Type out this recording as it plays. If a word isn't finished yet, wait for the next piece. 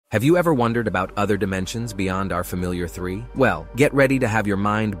Have you ever wondered about other dimensions beyond our familiar three? Well, get ready to have your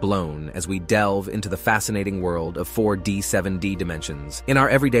mind blown as we delve into the fascinating world of 4D-7D dimensions. In our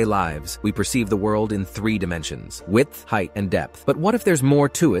everyday lives, we perceive the world in three dimensions: width, height, and depth. But what if there's more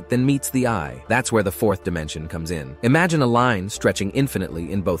to it than meets the eye? That's where the fourth dimension comes in. Imagine a line stretching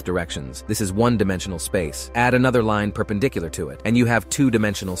infinitely in both directions. This is one-dimensional space. Add another line perpendicular to it, and you have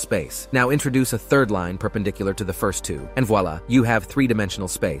two-dimensional space. Now introduce a third line perpendicular to the first two, and voila, you have three-dimensional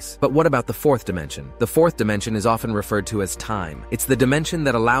space. But what about the fourth dimension? The fourth dimension is often referred to as time. It's the dimension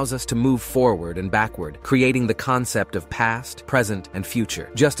that allows us to move forward and backward, creating the concept of past, present, and future.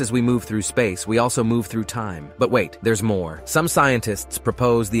 Just as we move through space, we also move through time. But wait, there's more. Some scientists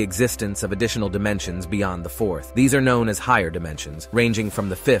propose the existence of additional dimensions beyond the fourth. These are known as higher dimensions, ranging from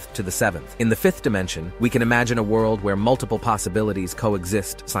the fifth to the seventh. In the fifth dimension, we can imagine a world where multiple possibilities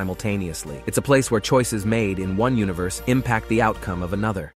coexist simultaneously. It's a place where choices made in one universe impact the outcome of another.